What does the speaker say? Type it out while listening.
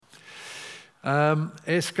Vi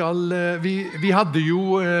hadde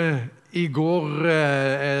jo i går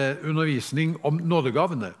undervisning om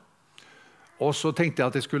nådegavene. Og så tenkte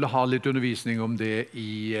jeg at jeg skulle ha litt undervisning om det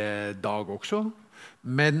i dag også.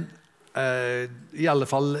 Men i alle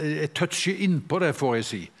fall jeg toucher inn på det, får jeg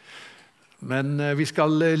si. Men vi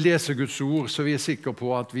skal lese Guds ord, så vi er sikre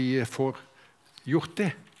på at vi får gjort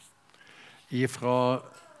det. Fra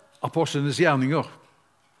Apostlenes gjerninger,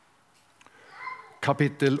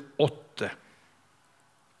 kapittel 8.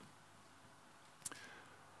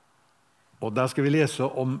 Og der skal vi lese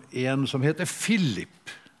om en som heter Philip.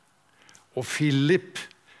 Og Philip,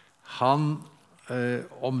 han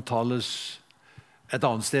omtales et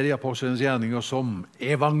annet sted i Apostlenes gjerninger som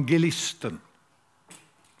evangelisten.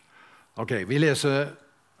 Ok, vi leser,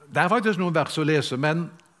 det er faktisk noen vers å lese, men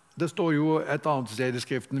det står jo et annet sted i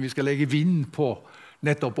Skriften. Vi skal legge vind på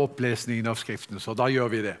nettopp opplesningen av Skriften, så da gjør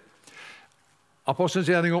vi det. Apostlenes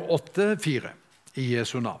gjerninger 8:4 i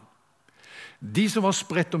Jesu navn. De som var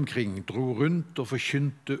spredt omkring dro rundt og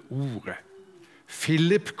forkynte ordet.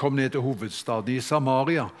 Philip kom ned til hovedstaden i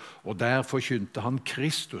Samaria, og der forkynte han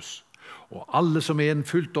Kristus. Og alle som en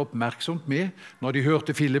fulgte oppmerksomt med når de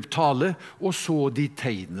hørte Philip tale og så de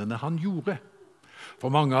tegnene han gjorde. For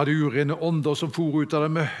mange hadde urene ånder som for ut av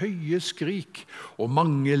dem med høye skrik, og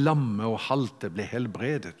mange lamme og halte ble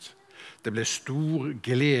helbredet. Det ble stor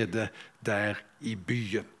glede der i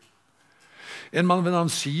byen. En mann ved navn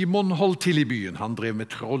Simon holdt til i byen. Han drev med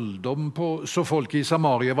trolldom så folket i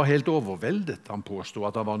Samaria var helt overveldet. Han påstod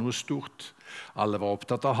at det var noe stort. Alle var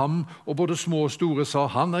opptatt av ham, og både små og store sa,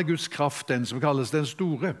 han er Guds kraft, den som kalles den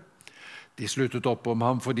store. De sluttet opp om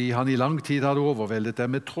ham fordi han i lang tid hadde overveldet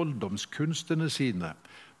dem med trolldomskunstene sine.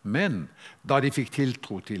 Men da de fikk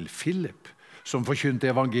tiltro til Philip, som forkynte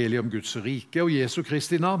evangeliet om Guds rike og Jesu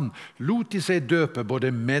Kristi navn, lot de seg døpe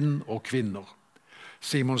både menn og kvinner.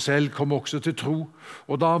 Simon selv kom også til tro,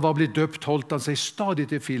 og da han var blitt døpt, holdt han seg stadig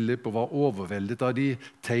til Philip og var overveldet av de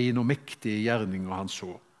tegn og mektige gjerninger han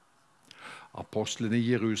så. Apostlene i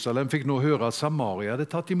Jerusalem fikk nå høre at Samaria hadde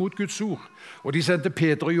tatt imot Guds ord, og de sendte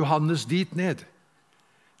Peter og Johannes dit ned.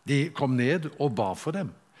 De kom ned og ba for dem,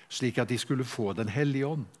 slik at de skulle få den hellige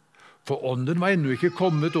ånd. For ånden var ennå ikke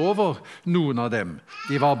kommet over noen av dem.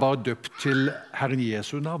 De var bare døpt til Herren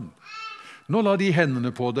Jesu navn. Nå la de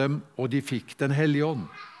hendene på dem, og de fikk den hellige ånd.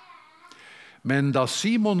 Men da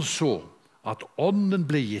Simon så at ånden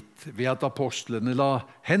ble gitt ved at apostlene la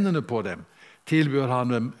hendene på dem, tilbød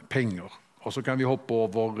han dem penger. Og så kan vi hoppe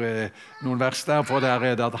over noen vers der, for der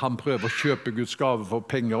er det at han prøver å kjøpe Guds gave for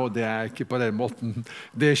penger, og det er ikke på den måten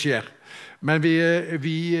det skjer. Men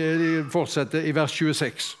vi fortsetter i vers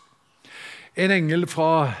 26. En engel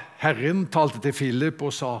fra Herren talte til Philip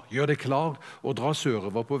og sa, gjør deg klar og dra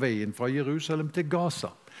sørover på veien fra Jerusalem til Gaza.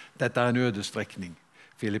 Dette er en ødestrekning.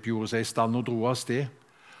 Philip gjorde seg i stand og dro av sted.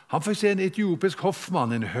 Han fikk se en etiopisk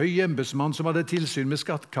hoffmann, en høy embetsmann som hadde tilsyn med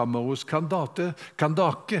skattkammer hos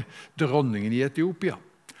Kandake, dronningen i Etiopia.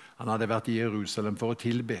 Han hadde vært i Jerusalem for å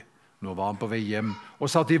tilbe. Nå var han på vei hjem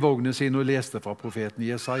og satt i vognen sin og leste fra profeten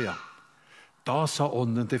Jesaja. Da sa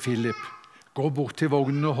ånden til Philip, gå bort til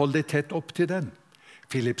vognen og hold deg tett opp til den.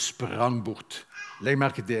 Philip sprang bort. Legg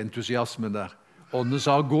merke til entusiasmen der. Ånden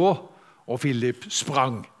sa gå, og Philip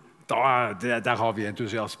sprang. Der har vi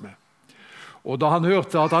entusiasme. Og da han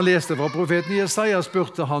hørte at han leste fra profeten Jesaja,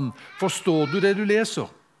 spurte han, forstår du det du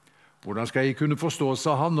leser? Hvordan skal jeg kunne forstå,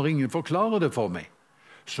 sa han, når ingen forklarer det for meg?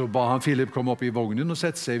 Så ba han Philip komme opp i vognen og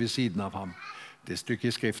sette seg ved siden av ham. Det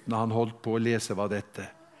stykket i skriften han holdt på å lese var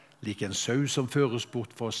dette. Lik en sau som føres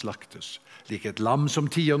bort for å slaktes. Lik et lam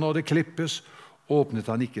som tier når det klippes, åpnet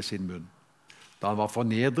han ikke sin munn. Da han var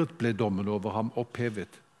fornedret, ble dommen over ham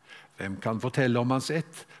opphevet. Hvem kan fortelle om hans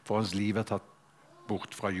ett, for hans liv er tatt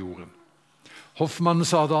bort fra jorden? Hoffmannen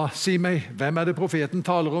sa da, si meg, hvem er det profeten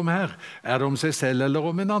taler om her? Er det om seg selv eller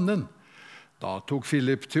om en annen? Da tok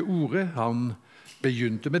Philip til orde. Han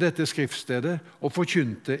begynte med dette skriftstedet og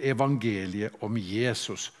forkynte evangeliet om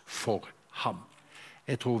Jesus for ham.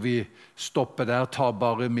 Jeg tror vi stopper der, tar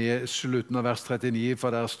bare med slutten av vers 39,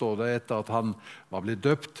 for der står det etter at han var blitt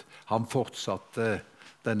døpt. Han fortsatte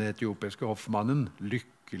denne etiopiske hoffmannen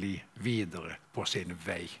lykkelig videre på sin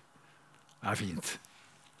vei. Det er fint.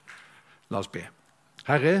 La oss be.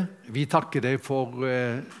 Herre, vi takker deg for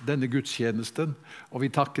denne gudstjenesten, og vi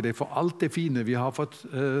takker deg for alt det fine vi har fått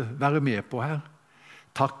være med på her.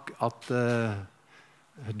 Takk at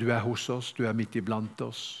du er hos oss, du er midt iblant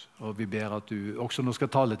oss, og vi ber at du også nå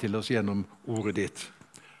skal tale til oss gjennom ordet ditt.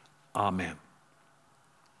 Amen.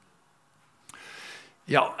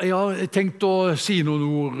 Ja, jeg har tenkt å si noen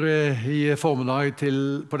ord i formiddag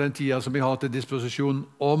på den tiden som jeg har til disposisjon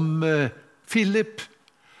om Philip,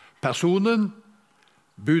 personen,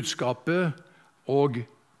 budskapet og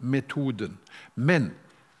metoden, men,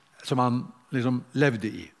 som han liksom levde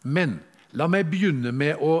i. Men la meg begynne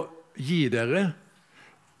med å gi dere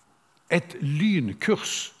et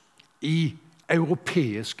lynkurs i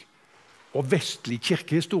europeisk og vestlig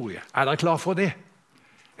kirkehistorie. Er dere klar for det?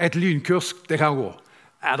 Et lynkurs, det kan gå.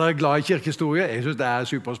 Er dere glad i kirkehistorie? Jeg synes det er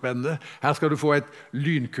superspennende. Her skal du få et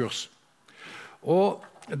lynkurs. Og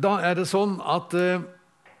da er det sånn at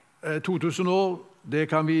 2000 år, det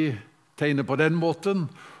kan vi tegne på den måten,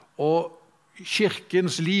 og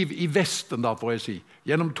kirkens liv i Vesten, da får jeg si,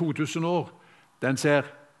 gjennom 2000 år, den ser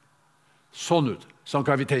sånn ut. Sånn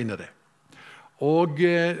kan vi tegne det. Og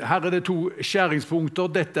her er det 2 skjæringspunkter.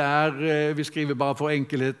 Dette er, vi skriver bare for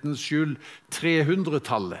enkelhetens skyld,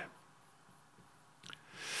 300-tallet.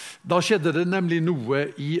 Da skjedde det nemlig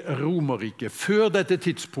noe i Romerriket. Før dette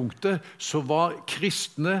tidspunktet så var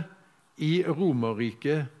kristne i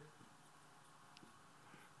Romerriket,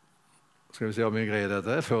 skal vi se om jeg greier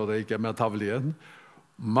dette, før det ikke er mer tavle igjen,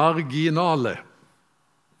 marginale.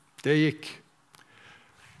 Det gikk.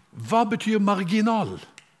 Hva betyr marginal?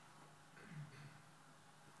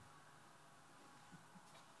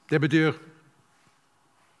 Det betyr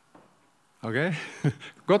ok,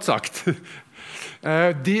 godt sagt.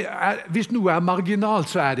 Hvis noe er marginalt,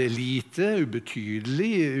 så er det lite,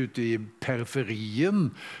 ubetydelig, ute i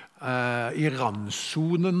periferien, i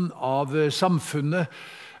randsonen av samfunnet,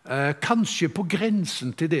 kanskje på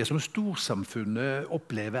grensen til det som storsamfunnet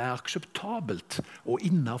opplever er akseptabelt og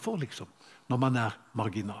innenfor, liksom, når man er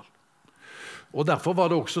marginal. Og derfor var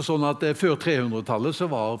det også sånn at før 300-tallet så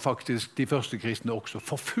var faktisk de første kristne også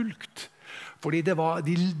forfulgt. Fordi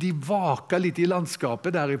de vaka litt i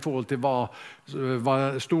landskapet der i forhold til hva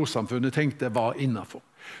storsamfunnet tenkte var innenfor.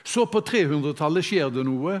 Så på 300-tallet skjer det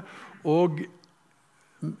noe, og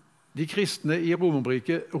de kristne i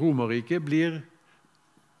Romerriket blir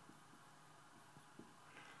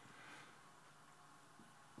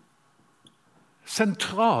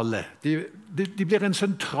sentrale. De blir en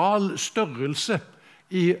sentral størrelse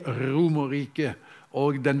i Romerriket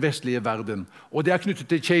og den vestlige verden. Og det er knyttet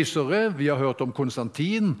til keisere. Vi har hørt om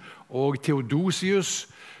Konstantin og Theodosius.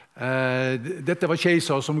 Dette var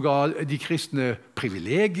keisere som ga de kristne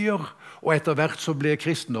privilegier, og etter hvert så ble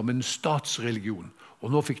kristendom en statsreligion.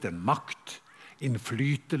 Og nå fikk den makt,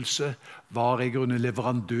 innflytelse, var i grunnen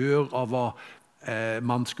leverandør av hva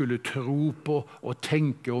man skulle tro på og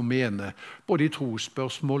tenke og mene, både i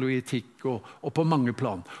trosspørsmål og i etikk og på mange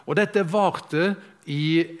plan. Og dette varte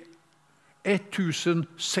i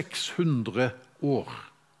 1600 år.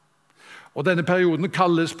 Og denne perioden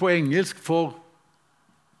kalles på engelsk for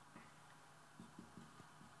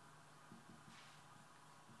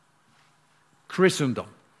Christendom.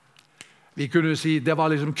 Vi kunne si det var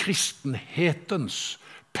liksom kristenhetens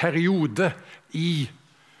periode i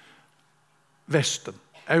Vesten,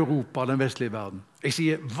 Europa, den vestlige verden. Jeg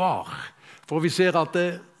sier var, for vi ser at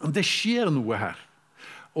det skjer noe her.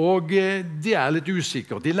 Og det er litt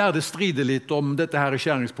usikkert. De lærde stride litt om dette her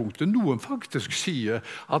skjæringspunktet. Noen faktisk sier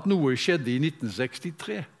at noe skjedde i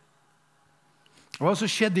 1963. Hva som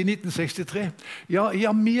skjedde i 1963? Ja, i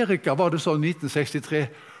Amerika var det sånn i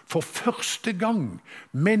 1963, for første gang,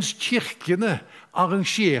 mens kirkene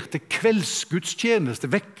arrangerte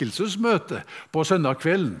kveldsgudstjeneste, vekkelsesmøte på søndag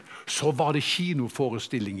kvelden, så var det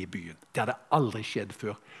kinoforestilling i byen. Det hadde aldri skjedd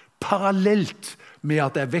før. Parallelt med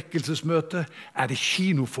at det er vekkelsesmøte, er det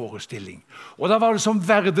kinoforestilling. Og da var det som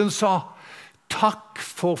verden sa, takk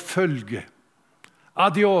for følge.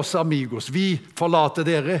 Adios amigos, vi forlater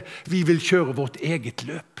dere, vi vil kjøre vårt eget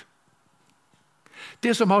løp.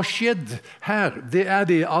 Det som har skjedd her, det er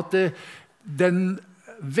det at den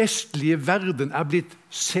vestlige verden er blitt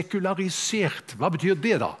sekularisert. Hva betyr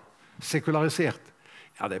det da? Sekularisert?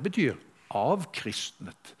 Ja, det betyr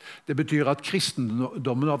avkristnet. Det betyr at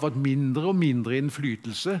kristendommen har fått mindre og mindre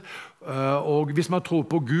innflytelse, og hvis man tror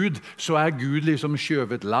på Gud, så er Gud liksom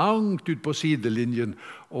skjøvet langt ut på sidelinjen,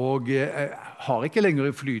 og har ikke lenger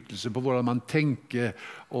innflytelse på hvordan man tenker,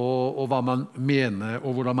 og hva man mener,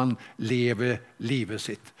 og hvordan man lever livet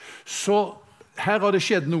sitt. Så her har det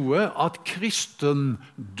skjedd noe, at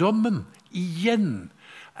kristendommen igjen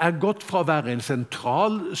er gått fra å være en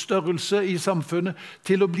sentral størrelse i samfunnet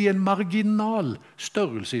til å bli en marginal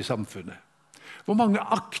størrelse i samfunnet. Hvor mange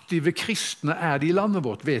aktive kristne er det i landet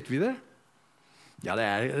vårt, vet vi det? Ja,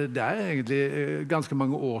 det er egentlig ganske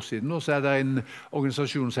mange år siden, og så er det en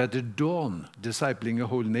organisasjon som heter Dawn, Discipling a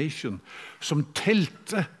Whole Nation, som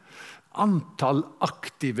telte antall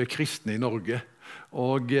aktive kristne i Norge.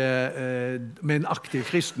 Og med en aktiv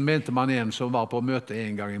kristen mente man en som var på møte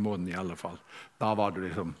en gang i måneden i alle fall. Da var du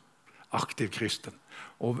liksom aktiv kristen.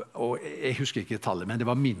 og jeg husker ikke tallet, men det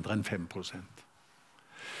var mindre enn 5%.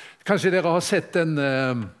 Kanskje dere har sett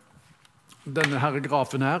denne her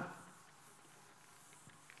grafen her.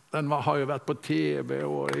 Den har jo vært på TV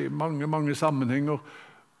og i mange sammenhenger.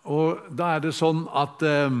 Og da er det sånn at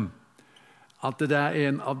det er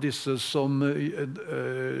en av disse som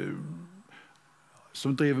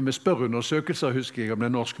driver med spørreundersøkelser, husker jeg om det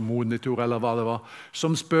er Norsk Monitor eller hva det var,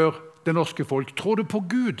 som spør det norske folk, tror du på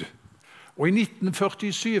Gud? Og i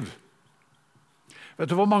 1947, vet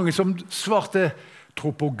du hvor mange som svarte,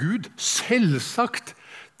 tro på Gud? Selvsagt!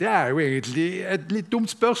 Det er jo egentlig et litt dumt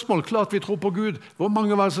spørsmål. Klart vi tror på Gud. Hvor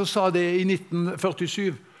mange var det som sa det i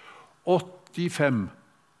 1947?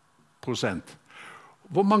 85%.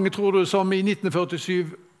 Hvor mange tror du som i 1947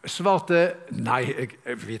 svarte, nei,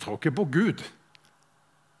 vi tror ikke på Gud?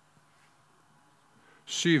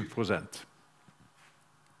 7%.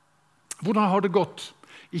 Hvordan har det gått?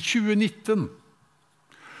 I 2019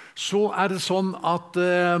 så er det sånn at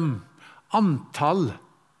antall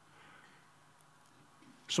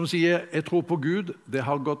som sier jeg tror på Gud, det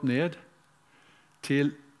har gått ned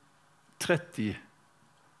til 30%.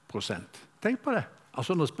 Tenk på det.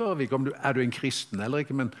 Altså nå spør vi ikke om er du en kristen eller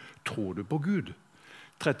ikke, men tror du på Gud?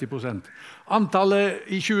 30%. Antallet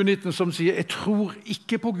i 2019 som sier jeg tror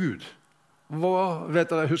ikke på Gud.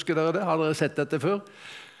 Husker dere det? Har dere sett dette før?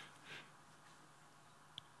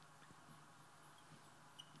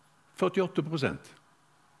 48%.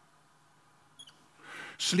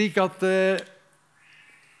 Slik at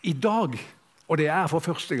i dag, og det er for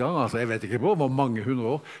første gang, altså jeg vet ikke på hvor mange 100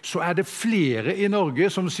 år, så er det flere i Norge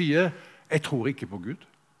som sier jeg tror ikke på Gud,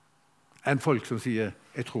 enn folk som sier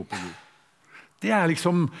jeg tror på Gud. Det er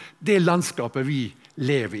liksom det landskapet vi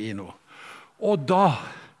lever i nå. Og da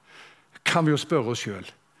kan vi jo spørre oss selv,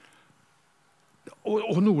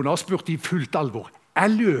 og noen har spurt i fullt alvor, er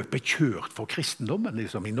løpet kjørt for kristendommen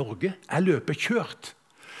liksom, i Norge? Er løpet kjørt?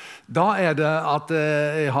 Da er det at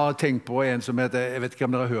jeg har tenkt på en som heter, jeg vet ikke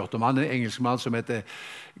om dere har hørt om han, en engelskmann som heter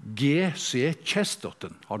G.C.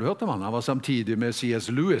 Chesterton. Har du hørt om han? Han var samtidig med C.S.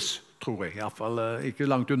 Lewis, tror jeg, i hvert fall ikke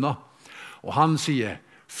langt unna. Og han sier,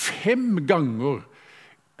 5 ganger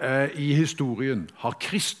i historien har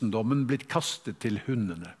kristendommen blitt kastet til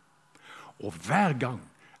hundene. Og hver gang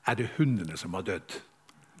er det hundene som har dødd.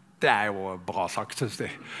 Det er jo bra sagt, synes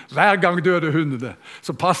jeg. Hver gang døde hundene,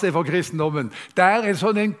 så pass det for kristendommen. Det er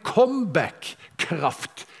en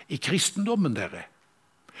comeback-kraft i kristendommen, dere.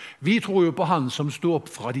 Vi tror jo på han som står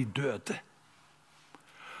opp fra de døde.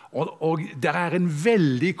 Og det er en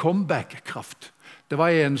veldig comeback-kraft. Det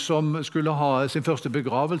var en som skulle ha sin første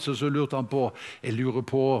begravelse, så lurte han på,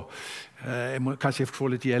 jeg må kanskje få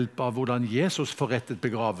litt hjelp av hvordan Jesus forrettet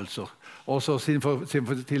begravelser. Og så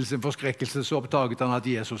til sin forskrekkelse så oppdaget han at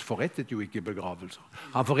Jesus forrettet jo ikke begravelser.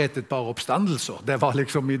 Han forrettet bare oppstandelser. Det var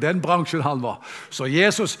liksom i den bransjen han var. Så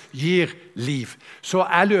Jesus gir liv. Så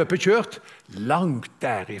er løpet kjørt langt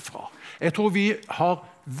derifra. Jeg tror vi har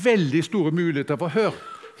veldig store muligheter for å høre.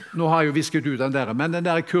 Nå har jeg jo visket ut den der, men den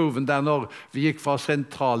der kurven der når vi gikk fra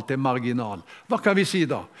sentral til marginal. Hva kan vi si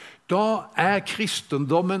da? Da er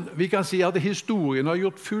kristendommen, vi kan si at historien har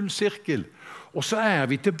gjort full sirkel. Og så er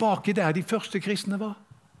vi tilbake der de første kristne var.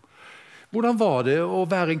 Hvordan var det å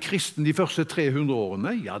være en kristen de første 300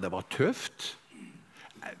 årene? Ja, det var tøft.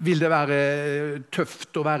 Vil det være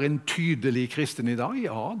tøft å være en tydelig kristen i dag?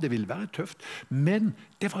 Ja, det vil være tøft. Men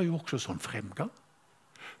det var jo også sånn fremgang.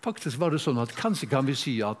 Faktisk var det sånn at kanskje kan vi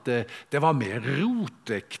si at det var mer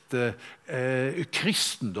rotekte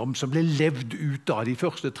kristendom som ble levd ut av de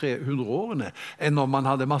første 300 årene, enn når man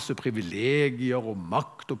hadde masse privilegier og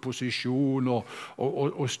makt og posisjon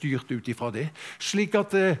og styrt ut ifra det. Slik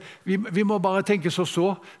at vi må bare tenke så.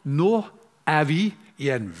 Nå er vi i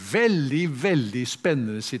en veldig, veldig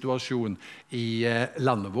spennende situasjon i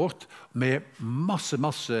landet vårt, med masse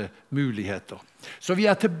muligheter. Så vi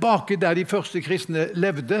er tilbake der de første kristne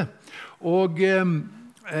levde, og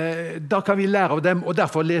da kan vi lære av dem, og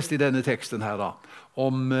derfor leste jeg denne teksten her da,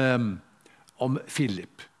 om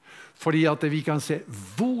Philip. Fordi at vi kan se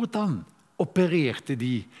hvordan opererte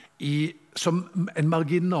de som en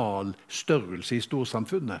marginal størrelse i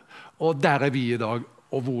storsamfunnet. Og der er vi i dag,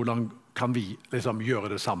 og hvordan kan vi liksom gjøre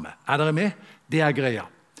det samme. Er dere med? Det er greia.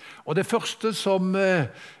 Og det første som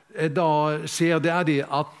da ser, det er det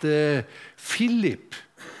at Philip,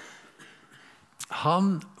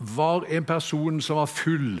 han var en person som var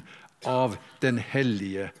full av den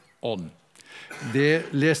hellige ånd.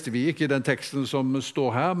 Det leste vi ikke i den teksten som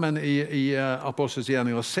står her, men i Apostels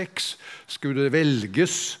gjerninger 6 skulle det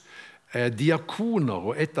velges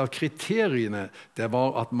diakoner, og et av kriteriene det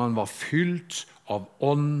var at man var fylt av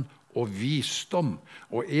ånd og visdom.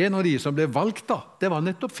 Og en av de som ble valgt da, det var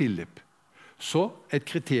nettopp Philip. Så et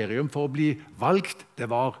kriterium for å bli valgt, det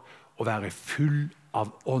var å være full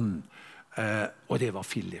av ånd. Og det var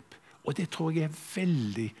Philip. Og det tror jeg er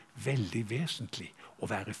veldig, veldig vesentlig, å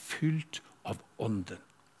være fylt av ånden.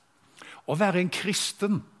 Å være en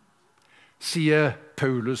kristen, sier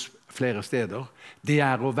Paulus flere steder, det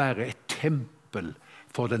er å være et tempel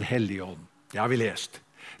for den hellige ånd. Det har vi lest.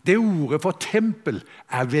 Det ordet for tempel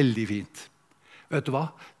er veldig fint. Vet du hva?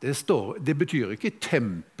 Det betyr ikke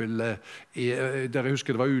tempel. Dere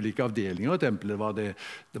husker det var ulike avdelinger av tempelet.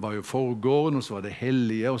 Det var jo forgården, og så var det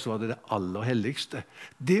hellige, og så var det aller helligste.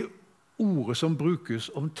 Det ordet som brukes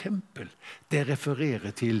om tempel, det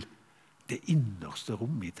refererer til det innerste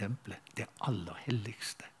rommet i tempelet, det aller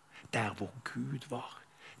helligste. Der hvor Gud var,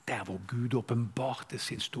 der hvor Gud åpenbarte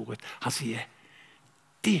sin storhet. Han sier,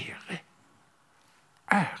 dere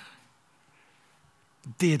er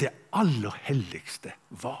det aller helligste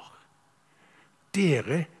var.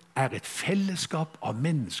 Dere er et fellesskap av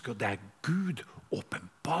mennesker der Gud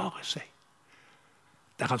åpenbarer seg.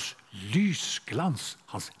 Der hans lysglans,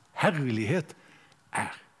 hans herlighet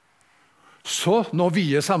er. Så når vi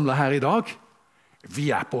er samlet her i dag, vi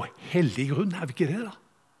er på hellig grunn, er vi ikke det da?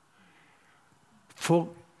 For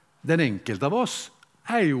den enkelte av oss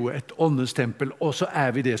er jo et åndens tempel, og så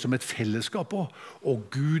er vi det som et fellesskap også. Og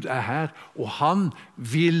Gud er her, og han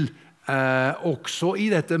vil også i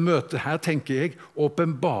dette møtet her, tenker jeg,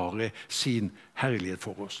 åpenbare sin herlighet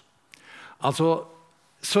for oss. Altså,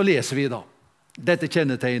 så leser vi da, dette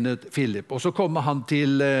kjennetegnet Philip, og så kommer han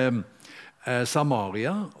til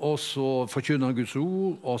Samaria, og så forkynner han Guds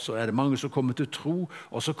ord, og så er det mange som kommer til tro,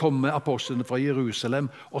 og så kommer apostlene fra Jerusalem,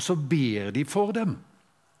 og så ber de for dem.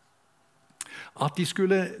 At de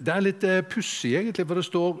skulle, det er litt pussig egentlig, for det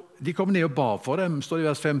står, de kom ned og ba for dem, står det i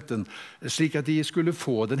vers 15, slik at de skulle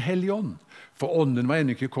få den hellige ånd. For ånden var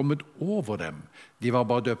ennå ikke kommet over dem. De var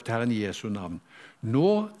bare døpt Herren Jesu navn.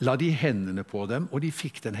 Nå la de hendene på dem, og de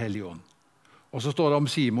fikk den hellige ånd. Og så står det om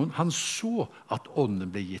Simon, han så at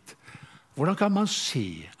ånden ble gitt. Hvordan kan man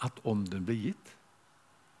se at ånden ble gitt?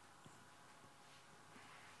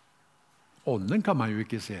 Ånden kan man jo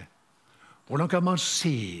ikke se. Hvordan kan man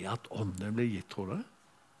se at ånden ble gitt, tror du?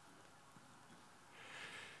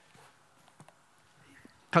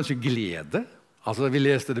 Kanskje glede? Altså, vi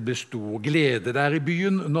leste det ble stor glede der i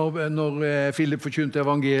byen når Philip forkynte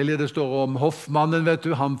evangeliet. Det står om hoffmannen, vet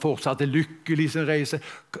du, han fortsatte lykkelig sin reise.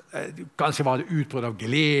 Kanskje var det utbrudd av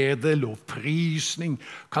glede, lovprisning.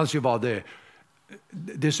 Kanskje var det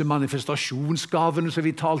disse manifestasjonsgavene som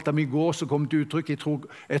vi talte om i går, som kom til uttrykk.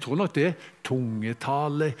 Jeg tror nok det.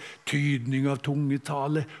 Tungetale, tydning av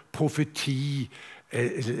tungetale, profeti,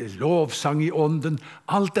 lovsang i ånden.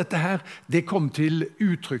 Alt dette her, det kom til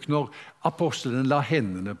uttrykk når apostlene la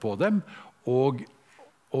hendene på dem, og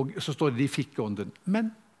så står det de fikk ånden.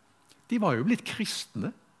 Men de var jo blitt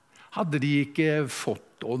kristne. Hadde de ikke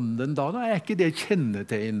fått ånden da? Er ikke det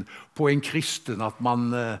kjennetegn på en kristen at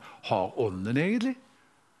man har ånden egentlig?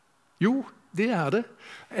 Jo, det er det.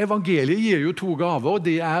 Evangeliet gir jo 2 gaver.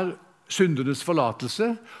 Det er syndenes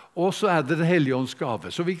forlatelse, og så er det Den hellige ånds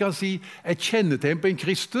gave. Så vi kan si et kjennetegn på en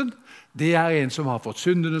kristen, det er en som har fått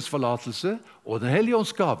syndenes forlatelse og Den hellige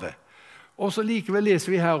ånds gave. Og så likevel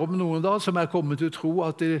leser vi her om noen da, som er kommet til å tro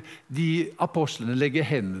at de apostlene legger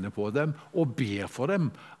hendene på dem og ber for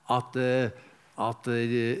dem at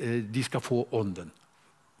de skal få ånden.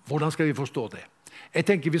 Hvordan skal vi forstå det? Jeg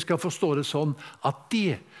tenker vi skal forstå det sånn at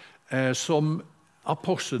det som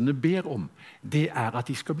apostlene ber om, det er at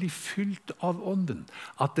de skal bli fylt av ånden.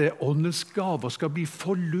 At åndens gaver skal bli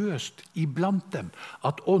forløst iblant dem.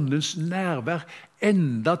 At åndens nærvær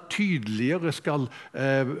enda tydeligere skal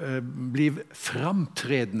bli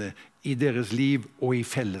framtredende i deres liv og i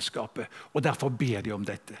fellesskapet. Og derfor ber de om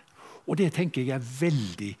dette. Og det tenker jeg er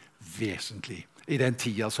veldig vesentlig i den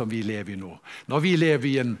tida som vi lever i nå. Når vi lever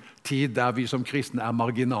i en tid der vi som kristne er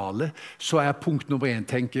marginale, så er punkt nummer 1,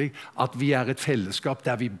 tenker jeg, at vi er et fellesskap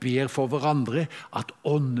der vi ber for hverandre, at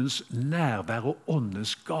åndens nærvær og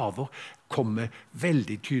åndens gaver kommer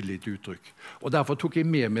veldig tydelig til uttrykk. Og derfor tok jeg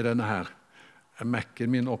med meg denne her,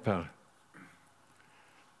 Mac-en min opp her.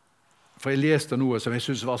 For jeg leste noe som jeg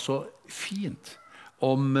synes var så fint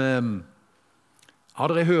om... Har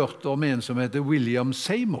dere hørt om en som heter William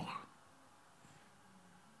Seymour?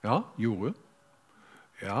 Ja, gjorde.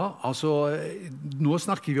 Ja, altså, nå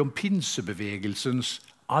snakker vi om pinsebevegelsens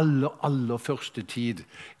aller første tid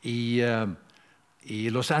i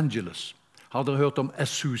Los Angeles. Har dere hørt om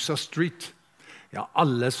Azusa Street? Ja,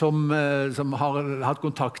 alle som har hatt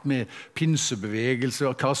kontakt med pinsebevegelse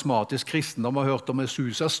og karismatisk kristendom har hørt om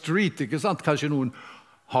Azusa Street, ikke sant? Kanskje noen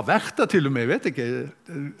Har vært der til og med, vet ikke.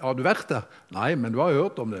 Har du vært der? Nei, men du har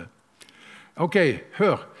hørt om det. Ok,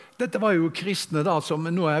 hør. Dette var jo kristne da, som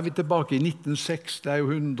nå er vi tilbake i 1906, det er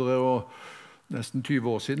jo 100 og nesten 20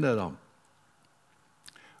 år siden det da.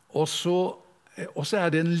 Og så er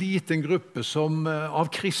det en liten gruppe av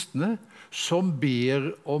kristne som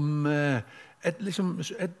ber om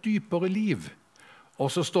et dypere liv.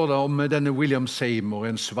 Og så står det om denne William Seymour,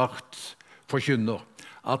 en svart forkynner,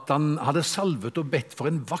 at han hadde salvet og bedt for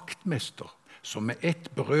en vaktmester som med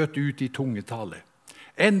ett brøt ut i tungetale.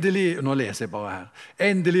 Endelig, nå leser jeg bare her,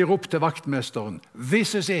 endelig ropte vaktmesteren,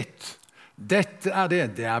 "This is it! Dette er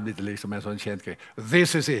det!" Det er blitt liksom en sånn kjent greie.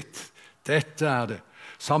 "This is it! Dette er det!"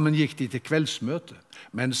 Sammen gikk de til kveldsmøte,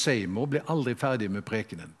 men Seymour ble aldri ferdig med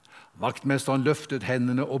prekenen. Vaktmesteren løftet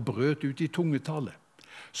hendene og brøt ut i tungetale.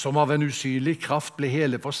 Som av en usynlig kraft ble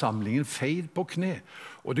hele forsamlingen feid på kne,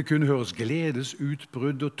 og det kunne høres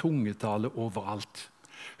gledesutbrudd og tungetale overalt.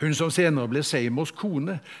 Hun som senere ble Seymours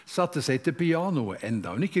kone, satte seg til pianoet,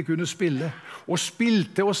 enda hun ikke kunne spille, og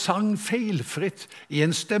spilte og sang feilfritt i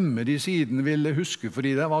en stemme de siden ville huske,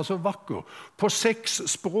 fordi det var så vakker, på 6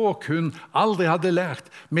 språk hun aldri hadde lært,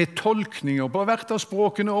 med tolkninger på hvert av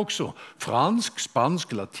språkene også, fransk,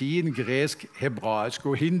 spansk, latin, gresk, hebraisk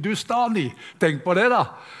og hindustani. Tenk på det da!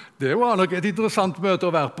 Det var nok et interessant møte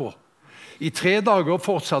å være på. I 3 dager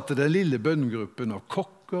fortsatte den lille bønnegruppen og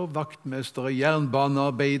kokker, vaktmestere,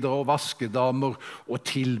 jernbanearbeidere og vaskedamer og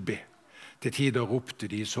tilbe. Til tider ropte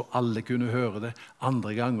de så alle kunne høre det.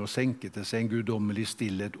 Andre ganger senket det seg en guddommelig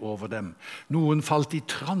stillhet over dem. Noen falt i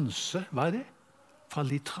transe. Hva er det?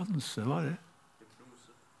 Falt i transe, hva er det?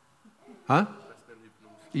 Hæ?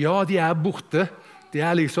 Ja, de er borte. De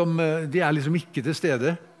er liksom ikke til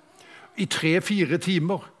stede. I 3-4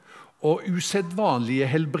 timer. Og usedvanlige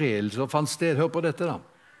helbredelser fant sted. Hør på dette da.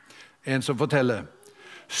 En som forteller.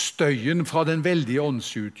 Støyen fra den veldige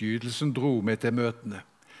åndsutgytelsen dro meg til møtene.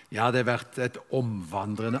 Jeg hadde vært et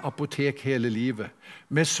omvandrende apotek hele livet,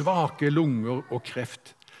 med svake lunger og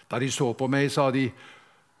kreft. Da de så på meg, sa de,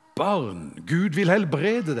 «Barn, Gud vil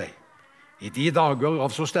helbrede deg.» I de dager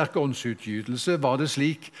av så sterk åndsutgytelse var det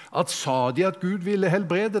slik at sa de at Gud ville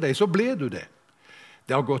helbrede deg, så ble du det.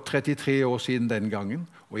 Det har gått 33 år siden den gangen,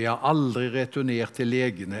 og jeg har aldri returnert til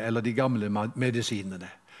legene eller de gamle medisinene.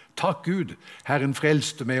 Takk Gud, Herren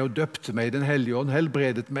frelste meg og døpte meg, Den hellige ånd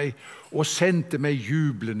helbredet meg og sendte meg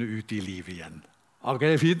jublende ut i livet igjen. Ok,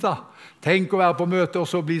 det er fint da. Tenk å være på møte og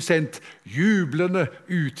så bli sendt jublende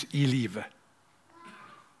ut i livet.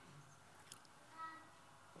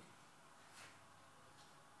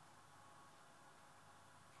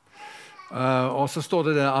 Og så står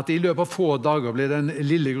det der at i løpet av få dager ble den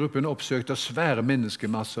lille gruppen oppsøkt av svære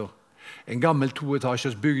menneskemasser. En gammel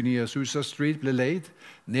 2-etasjes bygning i Azusa Street ble leid.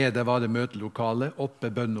 Nede var det møtelokale,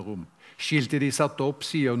 oppe bønnerom. Skiltet de satte opp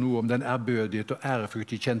sier noe om den ærbødighet og ærefrykt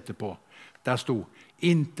de kjente på. Der sto,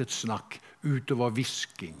 intet snakk utover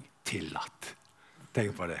visking tillatt.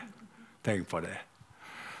 Tenk på det. Tenk på det.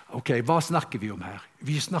 Ok, hva snakker vi om her?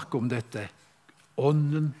 Vi snakker om dette.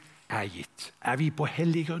 Ånden er gitt. Er vi på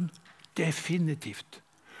hellig grunn? Definitivt.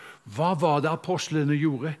 Hva var det apostlene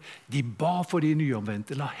gjorde? De ba for de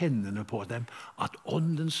nyomvendte, la hendene på dem, at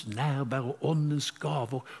åndens nærvær og åndens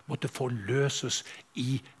gaver måtte forløses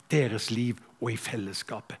i deres liv og i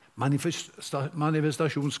fellesskapet.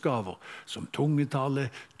 Manifestasjonsgaver som tungetale,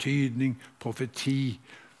 tydning, profeti,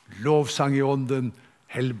 lovsang i ånden,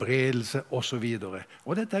 helbredelse osv.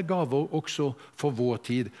 Og dette er gaver også for vår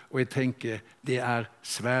tid, og jeg tenker det er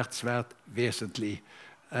svært, svært vesentlig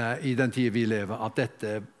i den tid vi lever, at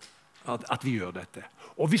vi gjør dette.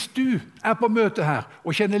 Og hvis du er på møte her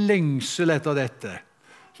og kjenner lengsel etter dette,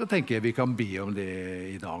 så tenker jeg vi kan be om det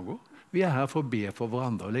i dag også. Vi er her for å be for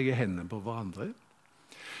hverandre og legge hendene på hverandre.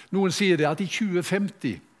 Noen sier det at i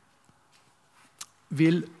 2050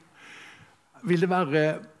 vil det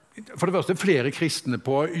være for det første flere kristne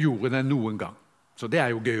på jorden enn noen gang. Så det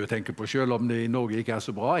er jo gøy å tenke på, selv om det i Norge ikke er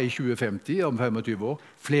så bra. I 2050, om 25 år,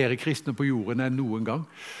 flere kristne på jorden enn noen gang.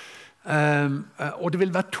 Og det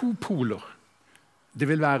vil være 2 poler. Det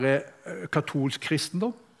vil være katolsk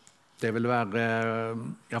kristendom. Det vil være i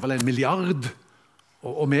hvert fall 1 milliard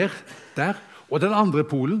og mer der. Og den andre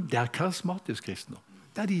polen, det er karismatisk kristendom.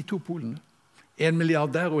 Det er de 2 polene. 1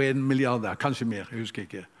 milliard der og 1 milliard der, kanskje mer, jeg husker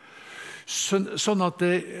ikke. Sånn at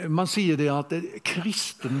man sier det at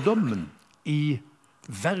kristendommen i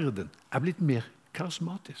verden er blitt mer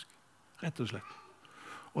karismatisk, rett og slett.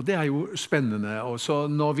 Og det er jo spennende. Og så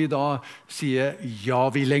når vi da sier ja,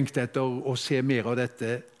 vi lengter etter å se mer av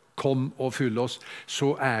dette, kom og fyll oss,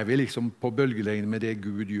 så er vi liksom på bølgelengde med det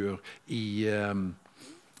Gud gjør i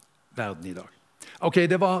verden i dag. Ok,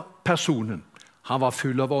 det var personen. Han var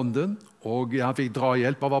full av ånden, og han fikk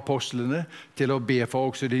drahjelp av apostlene til å be for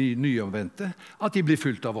også de nyomvendte, at de blir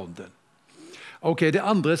fylt av ånden. Ok, det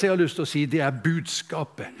andre som jeg har lyst til å si, det er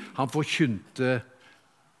budskapet. Han forkynte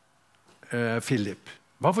Philip.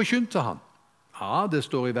 Hva forkynte han? Ja, det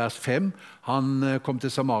står i vers 5. Han kom til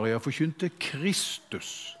Samaria og forkynte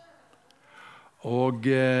Kristus. Og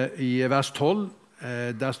i vers 12,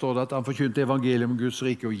 der står det at han forkynte evangelium om Guds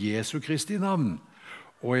rike og Jesu Kristi navn.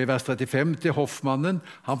 Og i vers 35 til hoffmannen,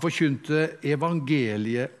 han forkynte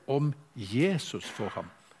evangeliet om Jesus for ham.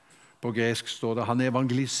 På gresk står det, han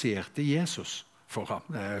evangeliserte Jesus for ham.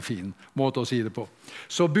 Det er en fin måte å si det på.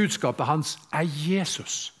 Så budskapet hans er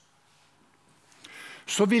Jesus.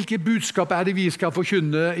 Så hvilket budskap er det vi skal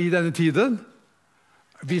forkynne i denne tiden?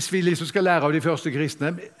 Hvis vi liksom skal lære av de første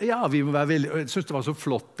kristne, ja, vi må være veldig, jeg synes det var så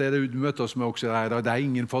flott det du møtte oss med også der. Det er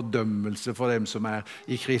ingen fordømmelse for dem som er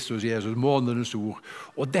i Kristus Jesus, månedens ord.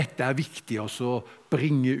 Og dette er viktig også å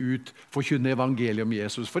bringe ut, forkynne evangeliet om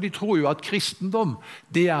Jesus. For de tror jo at kristendom,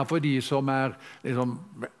 det er for de som er liksom,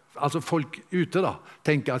 altså folk ute da,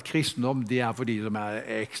 tenker at kristendom det er for de som er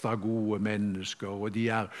ekstra gode mennesker, og de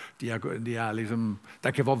er liksom, det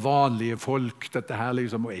er ikke for vanlige folk dette her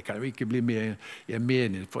liksom, og jeg kan jo ikke bli med i en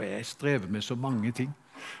menighet, for jeg strever med så mange ting.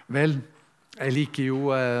 Vel, jeg liker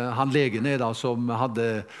jo han legen da, som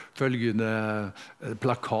hadde følgende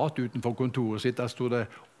plakat utenfor kontoret sitt, der stod det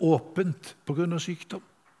åpent på grunn av sykdom.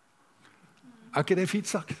 Er ikke det fint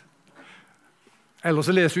sagt? Ellers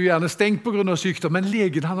så leser vi gjerne stengt på grunn av sykdom, men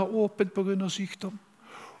legen han er åpent på grunn av sykdom.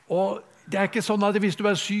 Og det er ikke sånn at hvis du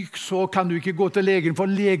er syk, så kan du ikke gå til legen, for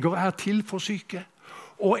leger er til for syke.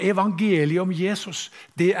 Og evangeliet om Jesus,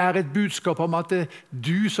 det er et budskap om at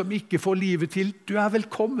du som ikke får livet til, du er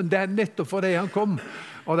velkommen. Det er nettopp for deg han kom.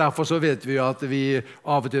 Og derfor så vet vi at vi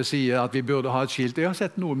av og til sier at vi burde ha et skilt. Jeg har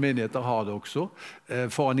sett noen menigheter ha det også,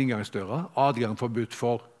 foran inngangsdøra. Adgang forbudt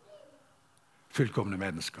for fullkomne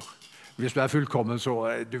mennesker. Hvis du er fullkommen, så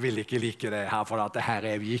du vil ikke like det her, for at her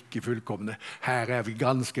er vi ikke fullkomne. Her er vi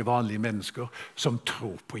ganske vanlige mennesker som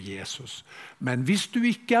tror på Jesus. Men hvis du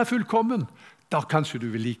ikke er fullkommen, da kanskje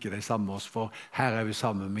du vil like det sammen med oss, for her er vi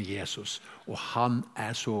sammen med Jesus, og han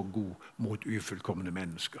er så god mot ufullkomne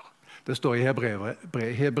mennesker. Det står i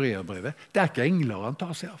Hebreerbrevet, det er ikke engler han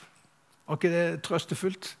tar seg av. Er ikke det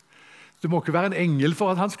trøstefullt? Du må ikke være en engel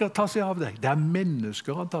for at han skal ta seg av deg. Det er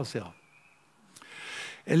mennesker han tar seg av.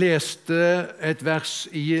 Jeg leste et vers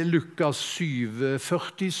i Lukas 7,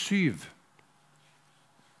 47.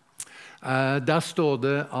 Der står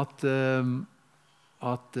det at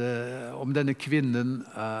om denne kvinnen,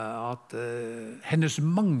 at hennes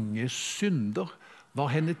mange synder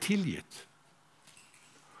var henne tilgitt.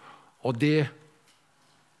 Og det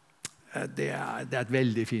er et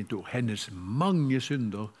veldig fint ord. Hennes mange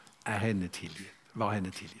synder var henne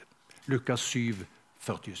tilgitt. Lukas 7,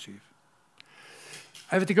 47.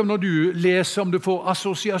 Jeg vet ikke om når du leser, om du får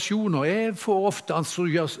assosiasjoner. Jeg får ofte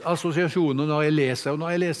assosiasjoner når jeg leser, og når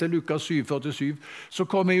jeg leser Lukas 7,47, så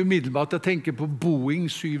kommer jeg umiddelbart til å tenke på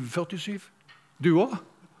Boeing 747. Du også?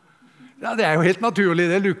 Ja, det er jo helt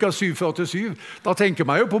naturlig, det er Lukas 7,47. Da tenker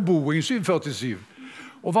man jo på Boeing 747.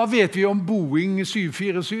 Og hva vet vi om Boeing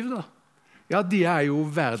 747 da? Ja, det er jo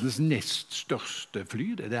verdens nest største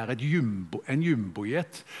fly. Det er en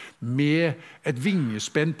jumbojet med et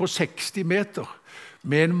vingespenn på 60 meter,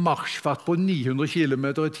 med en marsjfart på 900 km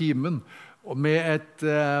i timen, og med et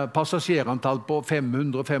passasjerantall på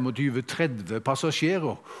 525-30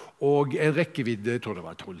 passasjerer, og en rekkevidde, jeg tror det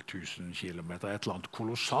var 12 000 km, et eller annet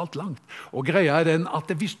kolossalt langt. Og greia er den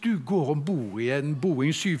at hvis du går ombord i en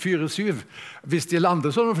Boeing 747, hvis de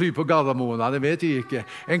lander sånn fly på Gardermoen, det vet jeg ikke,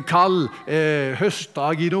 en kald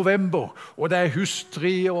høstdag i november, og det er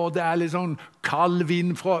hustri, og det er litt sånn kald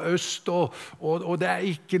vind fra øst, og det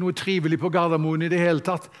er ikke noe trivelig på Gardermoen i det hele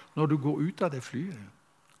tatt, når du går ut av det flyet.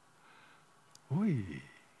 Oi,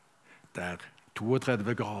 det er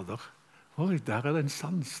 32 grader. Oi, der er det en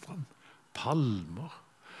sandstrand. Palmer.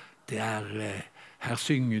 Her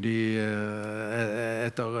synger de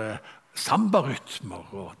etter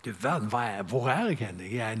sambarytmer. Og du verden, hvor er jeg henne?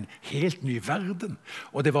 Jeg er en helt ny verden.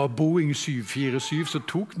 Og det var Boeing 747 som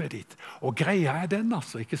tok meg dit. Og greia er den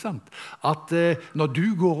altså, ikke sant? At når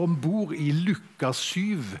du går ombord i Lukas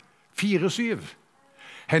 7:4-7,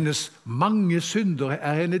 hennes mange synder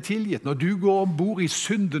er henne tilgitt. Når du går ombord i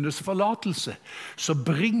syndenes forlatelse, så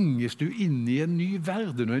bringes du inn i en ny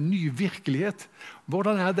verden og en ny virkelighet.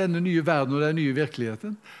 Hvordan er denne nye verden og den nye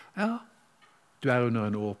virkeligheten? Ja, du er under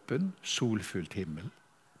en åpen, solfylt himmel.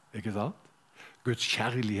 Ikke sant? Guds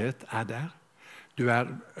kjærlighet er der.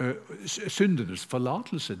 Syndenes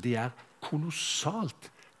forlatelse, det er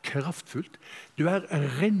kolossalt kraftfullt. Du er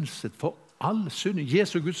renset for all synd.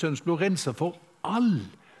 Jesu Guds sønns blod renser for all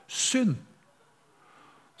synd.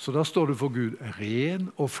 Så da står du for Gud ren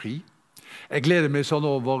og fri. Jeg gleder meg sånn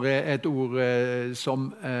over et ord som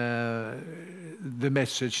The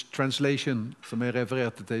Message Translation, som jeg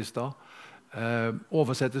refererte til i stad,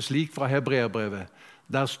 oversettes slik fra Hebreerbrevet.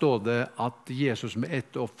 Der står det at Jesus med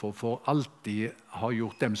ett offer for alltid har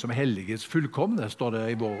gjort dem som helliges fullkomne, står det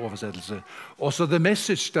i vår oversettelse. Også The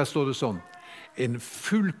Message, der står det sånn: en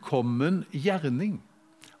fullkommen gjerning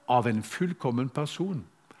av en fullkommen person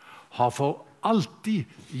har for alltid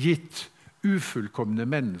gitt ufullkomne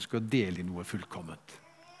mennesker del i noe fullkomment.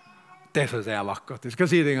 Det synes jeg vakkert. Jeg skal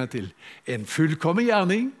si det en gang til. En fullkommen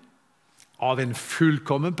gjerning av en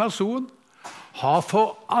fullkommen person har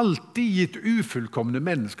for alltid gitt ufullkomne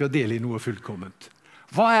mennesker del i noe fullkomment.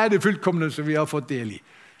 Hva det fullkomne som vi har fått del i?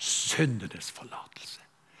 Syndenes forlatelse.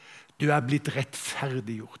 Du blitt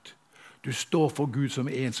rettferdiggjort. Du står for Gud som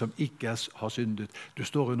en som ikke har syndet. Du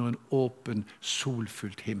står under en åpen,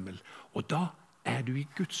 solfylt himmel. Og da du i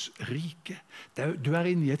Guds rike. Du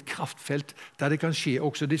inne i et kraftfelt der det kan skje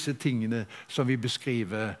også disse tingene som vi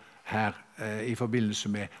beskriver her i forbindelse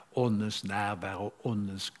med åndens nærvær og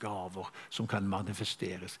åndens gaver som kan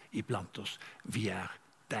manifesteres iblant oss. Vi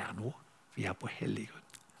der nå. Vi på hellig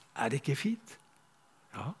grunn. Det ikke fint?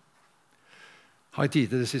 Ja. Har jeg tid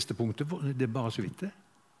til det siste punktet? Det bare så vidt det.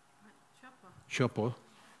 Kjør på.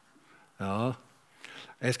 Ja,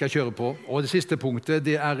 jeg skal kjøre på. Og det siste punktet,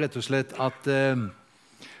 det rett og slett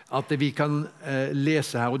at vi kan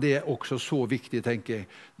lese her, og det også så viktig, tenker jeg,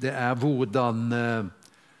 det hvordan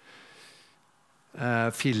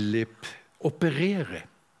Philip opererer.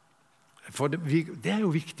 For det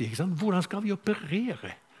jo viktig, ikke sant? Hvordan skal vi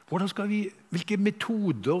operere? Hvilke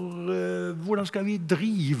metoder, hvordan skal vi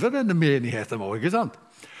drive denne menigheten vår, ikke sant?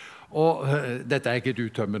 Og dette ikke et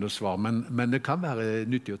uttømmende svar, men det kan være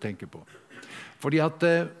nyttig å tenke på. Fordi at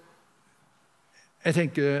jeg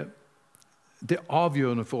tenker det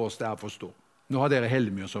avgjørende for oss å forstå. Nå har dere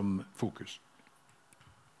Hellemyr som fokus.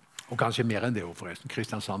 Og kanskje mer enn det forresten.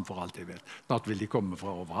 Kristiansand for alt jeg vet. Snart vil de komme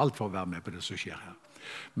fra overalt for å være med på det som skjer her.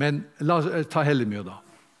 Men la oss ta Hellemyr da.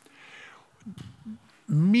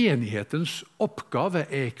 Menighetens oppgave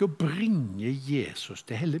ikke å bringe Jesus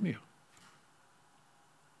til Hellemyr.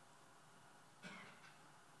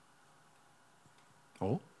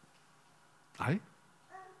 Nei.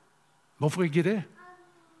 Hvorfor ikke det?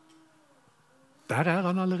 Der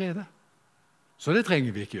han allerede. Så det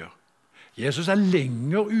trenger vi ikke gjøre. Jesus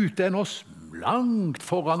lenger ute enn oss, langt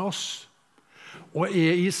foran oss, og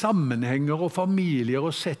i sammenhenger og familier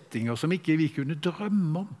og settinger som ikke vi kunne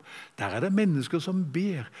drømme om. Der det mennesker som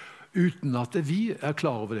ber, uten at vi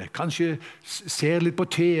klar over det. Kanskje ser litt på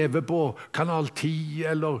TV på Kanal 10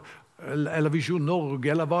 eller Visjon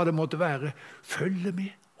Norge, eller hva det måtte være. Følger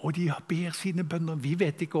med. Og de ber sine bønner. Vi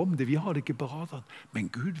vet ikke om det, vi har det ikke på radaren. Men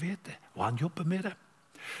Gud vet det, og han jobber med det.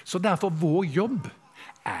 Så derfor vår jobb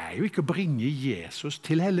jo ikke å bringe Jesus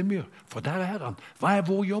til Hellemyr, for der han. Hva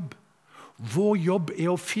vår jobb? Vår jobb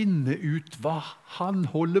å finne ut hva han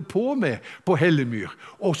holder på med på Hellemyr,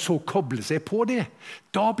 og så koble seg på det.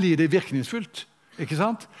 Da blir det virkningsfullt. Ikke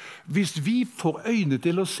sant? Hvis vi får øyne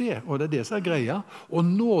til å se, og det det som greia, og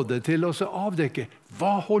nåde til å avdekke,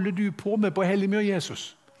 hva holder du på med på Hellemyr,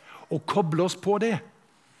 Jesus? Og koble oss på det,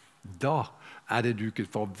 da det duket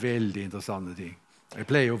for veldig interessante ting. Jeg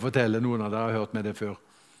pleier å fortelle, noen av dere har hørt med det før,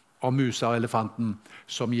 om musa og elefanten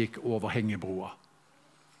som gikk over hengebroa.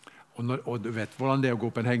 Og du vet hvordan det å gå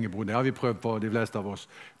på en hengebro, det har vi prøvd på, de fleste av oss.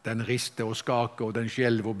 Den rister og skaker, og den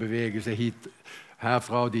skjelver og beveger seg hit,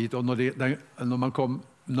 herfra og dit. Og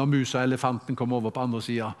når musa og elefanten kom over på andre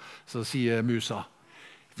siden, så sier musa,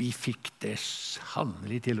 vi fikk det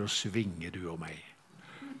sannelig til å svinge, du og meg.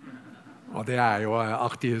 Og det jo en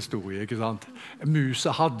artig historie, ikke sant?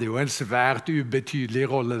 Musa hadde jo en svært ubetydelig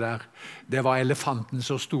rolle der. Det var elefanten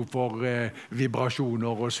som stod for vibrasjoner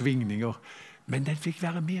og svingninger. Men den fikk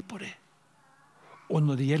være med på det. Og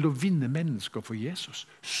når det gjelder å vinne mennesker for Jesus,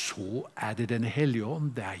 så det denne hellige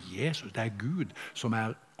ånd, det Jesus, det Gud som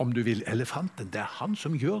om du vil, elefanten. Det han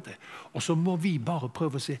som gjør det. Og så må vi bare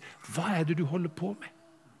prøve å se, hva det du holder på med?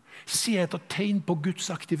 Se etter tegn på Guds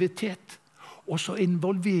aktivitet. Og så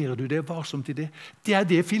involverer du det varsomt i det. Det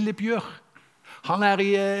det Philip gjør. Han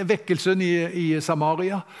i vekkelsen i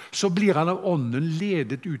Samaria, så blir han av ånden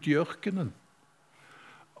ledet ut i ørkenen.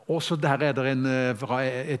 Og så der det en fra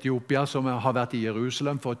Etiopia som har vært i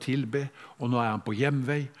Jerusalem for å tilbe, og nå han på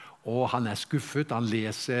hjemvei, og han skuffet. Han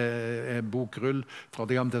leser bokrull fra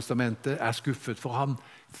Det gamle testamentet, skuffet, for han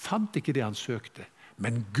fant ikke det han søkte.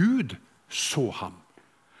 Men Gud så ham.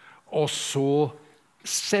 Og så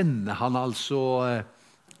sender han altså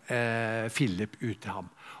Philip ut til ham.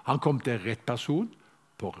 Han kom til rett person,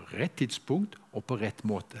 på rett tidspunkt og på rett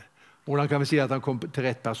måte. Hvordan kan vi si at han kom til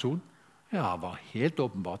rett person? Ja, han var helt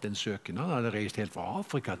åpenbart en søkende. Han hadde reist helt fra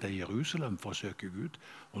Afrika til Jerusalem for å søke Gud.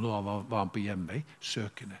 Og nå var han på hjemvei,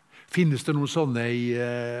 søkende. Finnes det noen sånne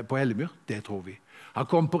på Hellemyr? Det tror vi. Han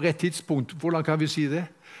kom på rett tidspunkt. Hvordan kan vi si det?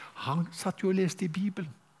 Han satt jo og leste i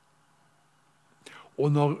Bibelen. Og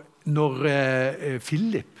når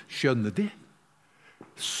Philip skjønner det,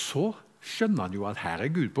 så skjønner han jo at her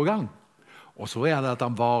er Gud på gang. Og så er det at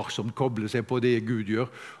han varsomt kobler seg på det Gud gjør.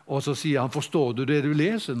 Og så sier han, forstår du det du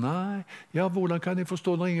leser? Nei, ja, hvordan kan jeg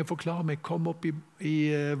forstå når ingen forklarer meg? Kom opp i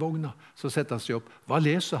vogna. Så setter han seg opp. Hva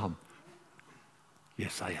leser han?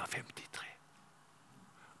 Jesaja 53.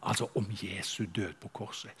 Altså om Jesu død på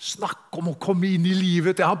korset. Snakk om å komme inn i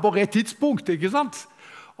livet til han på rett tidspunkt, ikke sant?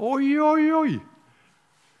 Oi, oi, oi!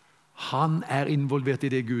 Han er involvert i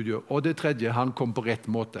det Gud gjør. Og det tredje, han kom på rett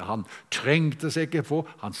måte. Han trengte seg ikke på,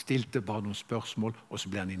 han stilte bare noen spørsmål, og så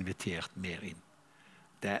ble han invitert mer inn.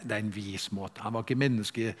 Det er en vis måte. Han var ikke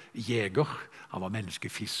menneskejeger, han var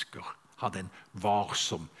menneskefisker. Hadde en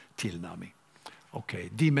varsom tilnærming. Ok,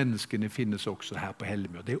 de menneskene finnes også her på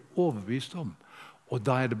Hellemyr. Det er overbevist om. Og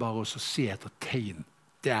da er det bare å se etter tegn.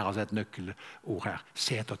 Det er altså et nøkkelord her.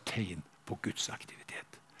 Se etter tegn på Guds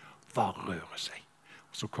aktivitet. Hva rører seg?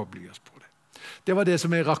 Så kobler vi oss på det. Det var det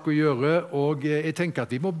som jeg rakk å gjøre, og jeg tenker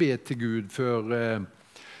at vi må be til Gud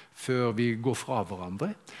før vi går fra hverandre.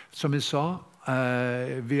 Som jeg sa,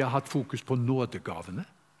 vi har hatt fokus på nådegavene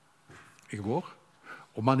i går,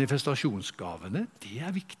 og manifestasjonsgavene, det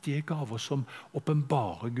er viktige gaver som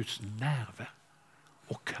åpenbarer Guds nærvær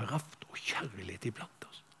og kraft og kjærlighet iblant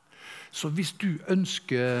oss. Så hvis du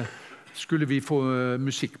ønsker, skulle vi få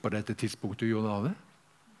musikk på dette tidspunktet, Jon Arne?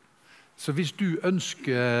 Så hvis du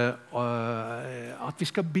ønsker at vi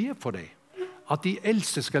skal be for deg, at de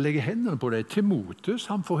eldste skal legge hendene på deg, Timotheus,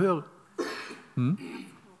 han får høre.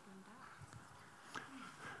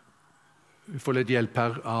 Vi får litt hjelp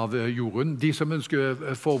her av Jorunn. De som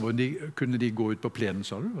ønsker forbund, kunne de gå ut på plenen,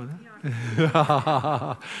 sa du?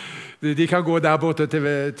 Ja. De kan gå der borte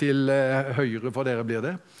til høyre, for dere blir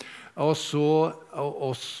det. Og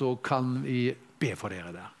så kan vi be for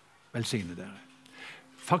dere der. Velsigne dere.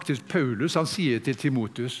 Faktisk Paulus, han sier til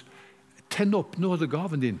Timotheus, tenn opp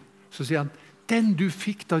nådegaven din. Så sier han, den du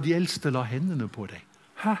fikk da de eldste la hendene på deg.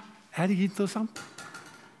 Hæ? Er det ikke interessant?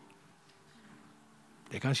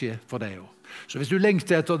 Det kan skje for deg også. Så hvis du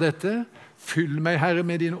lengter etter dette, fyll meg, Herre,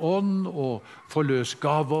 med din ånd, og forløs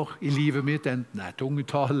gaver i livet mitt, enten det er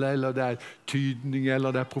tungetale, eller det er tydning,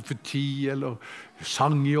 eller det er profeti, eller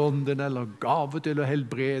sang i ånden, eller gave til å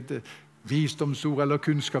helbrede, visdomsord eller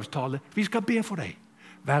kunnskapstale. Vi skal be for deg.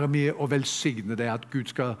 Være med og velsigne deg, at Gud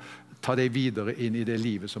skal ta deg videre inn i det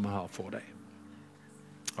livet som han har for deg.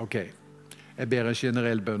 Ok, jeg ber en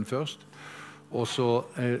generell bønn først, og så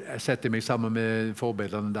setter jeg meg sammen med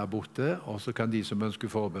forbederne der borte, og så kan de som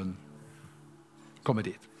ønsker forbønn komme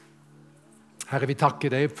dit. Herre, vi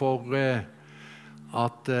takker deg for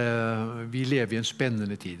at vi lever i en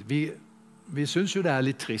spennende tid. Vi synes jo det er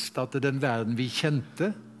litt trist at den verden vi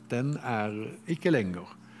kjente, den er ikke lenger.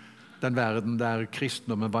 Den verden der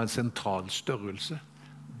kristendommen var en sentral størrelse,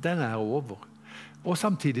 den er over. Og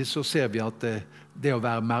samtidig så ser vi at det å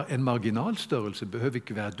være en marginal størrelse behøver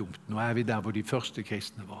ikke være dumt. Nå er vi der hvor de første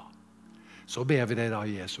kristne var. Så ber vi deg da,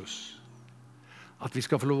 Jesus, at vi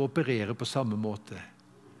skal få lov å operere på samme måte.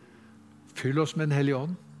 Fyll oss med Den hellige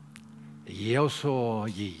ånd. Gi oss å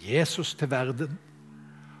gi Jesus til verden.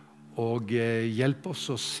 Og hjelp oss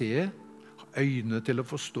å se, øyne til å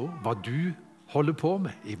forstå hva du holder på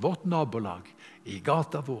med i vårt nabolag, i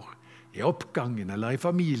gata vår, i oppgangen eller i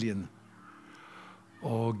familien.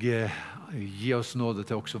 Og gi oss nåde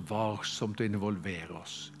til også varsomt å involvere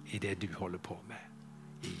oss i det du holder på med.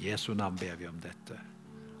 I Jesu navn ber vi om dette.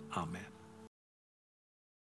 Amen.